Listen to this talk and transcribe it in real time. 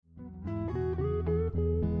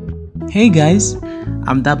Hey guys,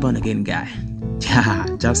 I'm that born again guy. Yeah,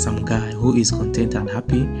 just some guy who is content and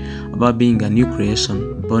happy about being a new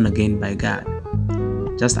creation born again by God.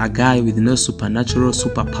 Just a guy with no supernatural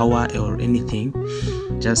superpower or anything.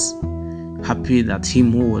 Just happy that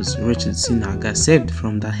him who was wretched sinner got saved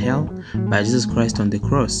from the hell by Jesus Christ on the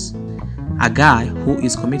cross. A guy who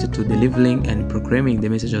is committed to delivering and proclaiming the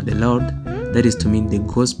message of the Lord, that is to mean the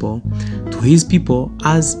gospel, to his people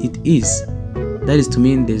as it is. That is to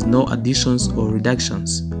mean there's no additions or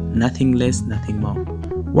reductions, nothing less, nothing more.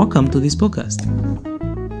 Welcome to this podcast.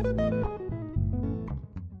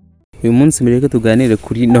 uyu munsi mureke tuganire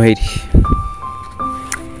kuri Noheli.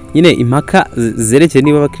 Nyine impaka zerekeye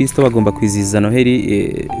niba abakristo bagomba kwizihiza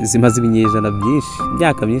Noheli zimaze ibinyejana byinshi,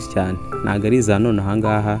 imyaka myinshi cyane. Ntago ari za none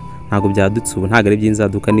ahangaha, ntago byadutse ubu, ntago ari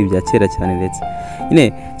byinzaduka n'ibya kera cyane ndetse.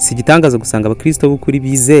 Nyine si gitangaza gusanga abakristo b'ukuri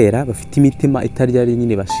bizera bafite imitima itaryari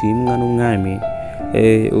nyine bashimwa n'umwami.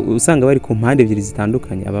 Usanga bari ku mpande ebyiri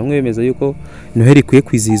zitandukanye. Abamwe bemeza yuko Noheli ikwiye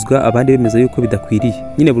kwizihizwa, abandi bemeza yuko bidakwiriye.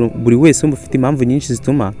 Nyine buri wese ufite impamvu nyinshi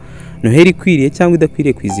zituma Noheli ikwiriye cyangwa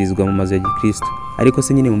idakwiriye kwizihizwa mu mazu ya Gikristo. Ariko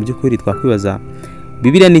se nyine mu by'ukuri twakwibaza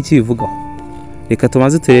Bibiliya n'iki bivugaho. Reka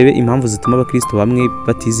tumaze turebe impamvu zituma abakristo bamwe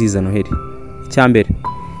batizihiza Noheli. Icyambere,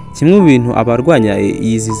 kimwe mu bintu abarwanya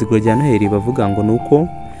iyizihizwa rya Noheli bavuga ngo nuko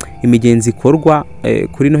imigenzi ikorwa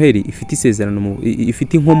kuri Noheli ifite isezerano,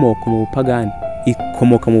 ifite inkomoko mu bupagani,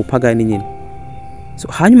 ikomoka mu bupagani nyine.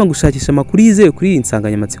 Hanyuma gushakisha amakuru yizewe kuri iyi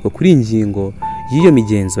nsanganyamatsiko, kuri ingingo y'iyo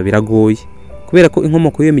migenzo biragoye, kubera ko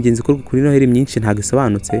inkomoko y'iyo migenzi ikorwa kuri Noheli myinshi ntabwo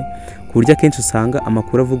isobanutse, ku buryo akenshi usanga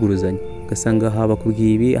amakuru avuguruzanya, ugasanga haba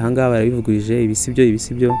kubwiye ibi, ahangaha barabivugurije,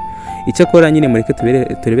 ibisibyo. Icyakora nyine mureke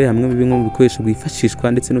turebere hamwe bimwe mu bikoresho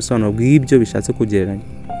byifashishwa ndetse n'usobanuro bw'ibyo bishatse kugereranya.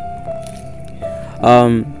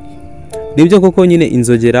 Nibyo koko nyine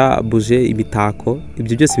inzogera, buje, ibitako,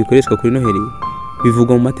 ibyo byose bikoreshwa kuri Noheli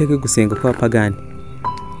bivugwa mu mateka yo gusenga kw'abapagani.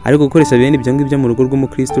 Ariko gukoresha bene ibyo ngibyo mu rugo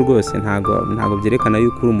rw'umukristo rwose ntago byerekana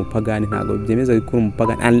yuko uri umupagani, ntago byemeza yuko uri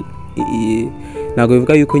umupagani, ntago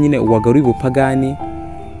bivuga yuko nyine wagaruye ubupagani.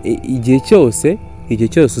 Igihe cyose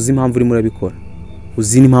uzi impamvu urimo urabikora,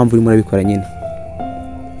 uzi n'impamvu urimo urabikora nyine.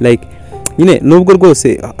 Like nyine nubwo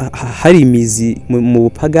rwose hari imizi mu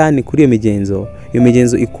bupagani kuri iyo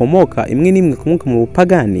migenzo ikomoka imwe n'imwe ikomoka mu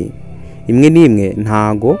bupagani, imwe n'imwe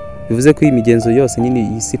ntago bivuze ko iyi migenzo yose nyine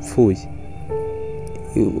yisi ipfuye.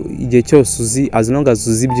 Igihe cyose uzi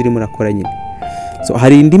uzi ibyo urimo urakora nyine.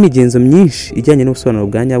 Hari indi migenzo myinshi ijyanye n'ubusobanuro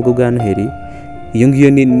bwa nyabwo bwa Noheli. Iyo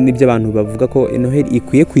ngiyo nibyo abantu bavuga ko Noheli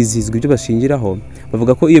ikwiye kwizihizwa, ibyo bashingiraho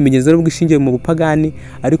bavuga ko iyo migenzo nubwo ishingiye mu bupagani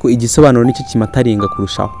ariko igisobanuro nicyo kimataringa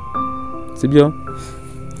kurushaho, sibyo?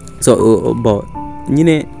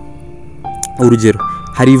 Nyine urugero,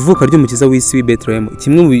 hari ivuka ry'umukiza w'isi w'i Bethlehem,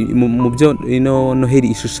 kimwe mu byo Noheli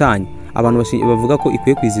ishushanya. Abantu bavuga ko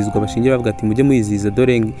ikwiye kwizihizwa bashingira bavuga ati mujye muyizihiza,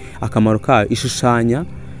 dore akamaro kayo ishushanya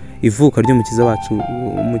ivuka ry'umukiza wacu,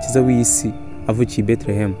 umukiza w'isi avukiye i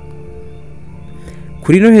Bethlehem.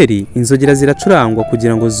 Kuri Noheli inzogera ziracurangwa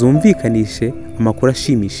kugira ngo zumvikanishe amakuru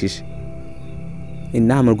ashimishije.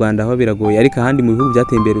 Inaha mu Rwanda aho biragoye, ariko ahandi mu bihugu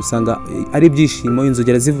byateye imbere usanga ari ibyishimo,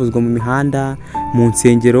 inzogera zivuzwa mu mihanda, mu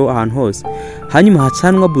nsengero, ahantu hose. Hanyuma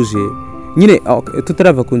hacanwa buje. Nyine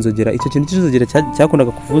tutarava ku nzogera, icyo kintu cy'inzogera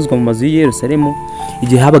cyakundaga kuvuzwa mu mazu y'i Yerusalemu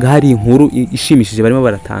igihe habaga hari inkuru ishimishije barimo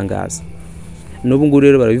baratangaza. N'ubu ngubu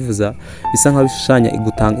rero barabivuza, bisa nkaho bishushanya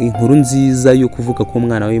inkuru nziza yo kuvuka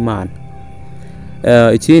k'umwana w'Imana.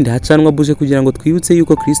 Ikindi hacanwa buje kugira ngo twibutse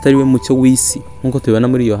yuko Kristo ari we mucyo w'isi, nk'uko tubibona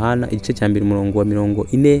muri Yohana igice cya 2 umurongo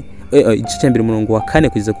wa 4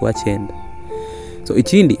 kugeza ku wa 9.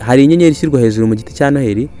 Ikindi hari inyenyeri ishyirwa hejuru mu giti cya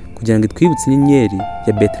Noheli kugira ngo twibutse inyenyeri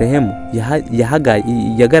ya Bethlehem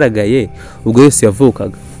yagaragaye ubwo Yesu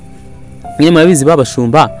yavukaga. Nyine murabizi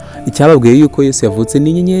babashumba icyababwiye yuko Yesu yavutse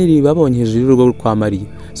n'inyenyeri babonye hejuru y'urugo kwa Mariya.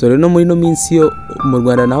 Rero no muri no minsi yo mu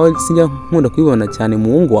Rwanda naho sinjya nkunda kubibona cyane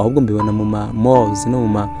mu ngo, ahubwo mbibona mu malls no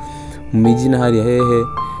mu miji n'ahari hehe,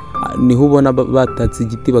 niho ubona batatse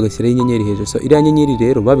igiti bagashyiraho inyenyeri hejuru. Iriya nyenyeri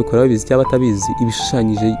rero babikora babizi cyangwa batabizi,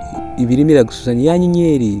 ibishushanyije ibirimira gushushanya ya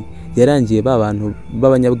nyenyeri yarangiye bantu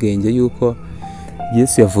b'abanyabwenge yuko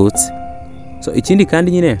Yesu yavutse. Ikindi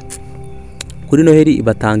kandi nyine kuri Noheli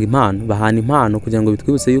batanga impano, bahana impano kugira ngo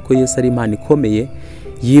bitwibutse yuko Yesu ari impano ikomeye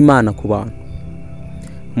y'Imana ku bantu.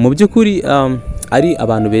 Mu by'ukuri ari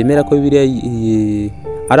abantu bemera ko Bibiliya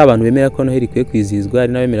ari abantu bemera ko Noheli ikwiye kwizihizwa,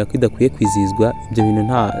 ari n'abemera ko idakwiye kwizihizwa. Ibyo bintu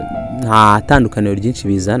nta tandukaniro ryinshi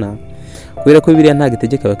bizana, kubera ko Bibiliya ntabwo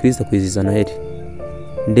itegeka abakristo kwizihiza Noheli,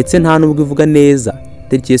 ndetse nta nubwo ivuga neza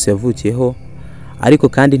tariki Yesu yavukiyeho, ariko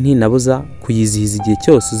kandi ntinabuza kuyizihiza igihe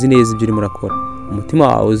cyose uzi neza ibyo urimo urakora, umutima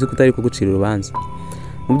wawe uzi ko utari kugucira urubanza.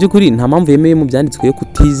 mu by'ukuri nta mpamvu yemewe mu byanditswe yo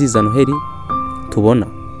kutizihiza Noheli tubona,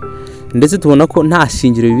 ndetse tubona ko nta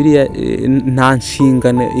shingiro Bibiliya nta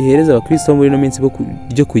nshingano ihereza abakristo muri ino minsi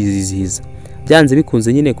ryo kuyizihiza. Byanze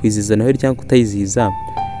bikunze nyine kwizihiza Noheli cyangwa kutayizihiza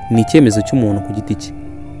ni icyemezo cy'umuntu ku giti cye,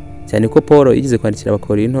 cyane ko Paul yigeze kwandikira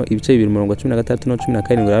Abakorinto ibice 2:16 no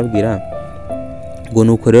 17 arababwira ngo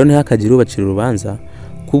nuko rero ntihakagire ubacira urubanza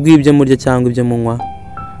kubw'ibyo murya cyangwa ibyo munywa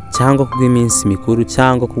cyangwa kubw'iminsi mikuru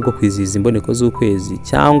cyangwa kubwo kwizihiza imboneko z'ukwezi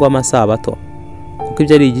cyangwa amasabato, kuko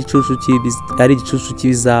ibyo ari igicucu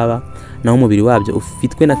cy'ibizaba naho umubiri wabyo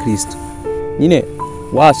ufitwe na Kristo. Nyine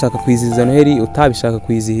washaka kwizihiza Noheli utabishaka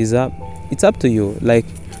kwizihiza, it's up to you, like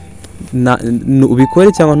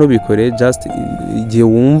ubikore cyangwa ntubikore, just igihe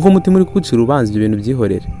wumva umutima uri kugucira urubanza ibyo bintu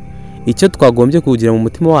byihorere. Icyo twagombye kugira mu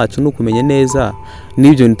mutima wacu ni ukumenya neza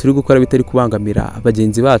n'ibyo bintu turi gukora bitari kubangamira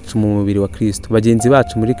bagenzi bacu mu mubiri wa Kristo, bagenzi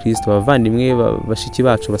bacu muri Kristo, abavandimwe, bashiki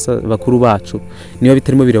bacu, bakuru bacu, niba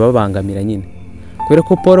bitarimo birababangamira nyine. Kubera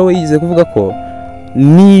ko Paul we yigize kuvuga ko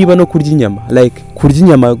niba no kurya inyama, like kurya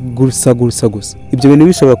inyama gusa ibyo bintu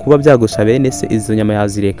bishobora kuba byagusha bene se, izo nyama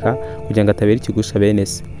yazireka kugira ngo atabera ikigusha bene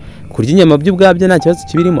se. Kurya inyama by'ubwabyo nta kibazo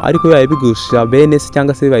kibirimo, ariko bibaye bigusha bene se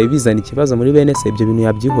cyangwa se bibaye bizana ikibazo muri bene se, ibyo bintu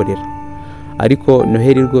yabyihorera. Ariko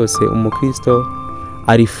Noheli rwose umukristo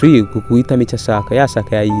ari free guhitamo icyo ashaka,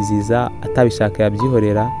 yashaka yayiziza, atabishaka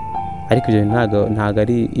yabyihorera, ariko ibyo ntago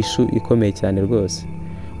ari issue ikomeye cyane rwose.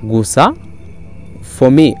 Gusa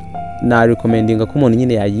for me na recommending ko umuntu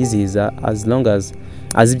nyine yayiziza as long as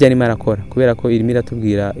azi ibyo arimo arakora, kubera ko irimo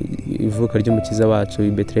iratubwira ivuka ry'umukiza wacu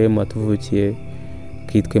i Bethlehem watuvukiye,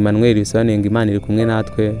 kitwa Emmanuel, bisobanuye ngo Imana iri kumwe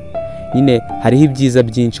natwe. Nyine hariho ibyiza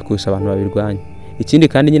byinshi kurusha abantu babirwanya. Ikindi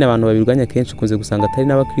kandi nyine abantu babirwanya kenshi ukunze gusanga atari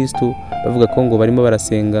n'abakristo, bavuga ko ngo barimo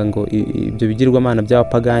barasenga ngo ibyo bigirwamana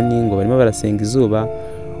by'abapagani, ngo barimo barasenga izuba,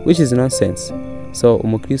 which is nonsense. So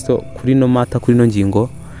umukristo kuri no mata, kuri no ngingo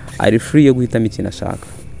ari free yo guhitamo ikintu ashaka.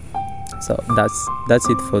 So that's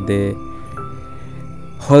it for the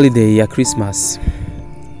holiday ya Christmas.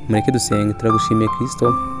 Mureke dusenge. Turagushimiye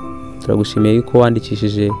Kristo, turagushimiye yuko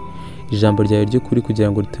wandikishije ijambo ryawe ry'ukuri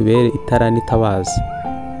kugira ngo ritubere itara n'itabaza.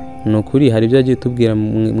 Ni ukuri hari ibyo yagiye tubwira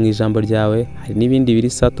mu ijambo ryawe, hari n'ibindi biri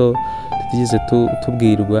sato tutigeze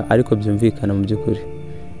tubwirwa ariko byumvikana mu by'ukuri.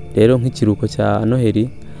 Rero nk'ikiruhuko cya Noheli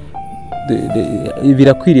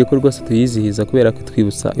birakwiriye ko rwose tuyizihiza, kubera ko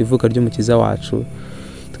twibutsa ivuka ry'umukiza wacu,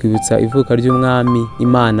 twibutsa ivuka ry'umwami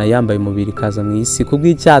Imana yambaye umubiri kaza mu isi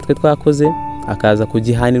kubw'icyaha twe twakoze, akaza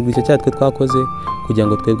kugihanirwa icyo cyaha twe twakoze kugira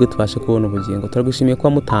ngo twebwe tubashe kubona ubugingo. Turagushimiye ko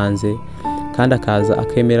wamutanze kandi akaza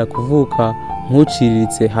akemera kuvuka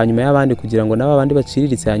nk'uciriritse hanyuma y'abandi, kugira ngo nabo abandi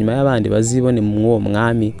baciriritse hanyuma y'abandi bazibone mu uwo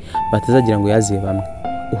mwami, batazagira ngo yaziye bamwe.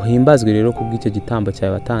 Uhimbazwe rero kubw'icyo gitambo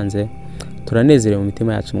cyawe watanze, turanezerewe mu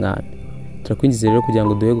mitima yacu mwami. Turakwinjiza rero kugira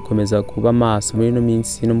ngo duhe gukomeza kuba maso muri ino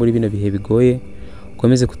minsi no muri bino bihe bigoye,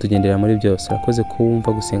 ukomeze kutugendera muri byose. Urakoze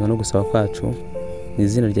kumva gusenga no gusaba kwacu mu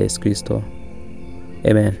izina rya Yesu Kristo,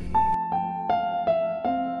 amen.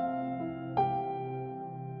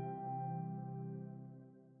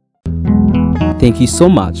 Thank you so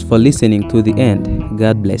much for listening to the end.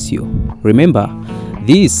 God bless you. Remember,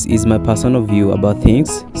 this is my personal view about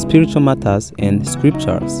things, spiritual matters, and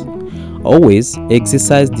scriptures. Always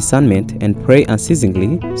exercise discernment and pray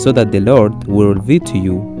unceasingly so that the Lord will reveal to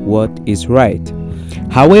you what is right.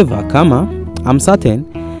 However, I'm certain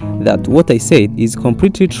that what I said is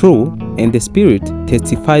completely true, and the Spirit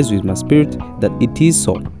testifies with my spirit that it is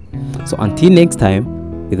so. So until next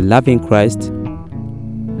time, with loving Christ,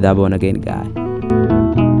 the born again guy.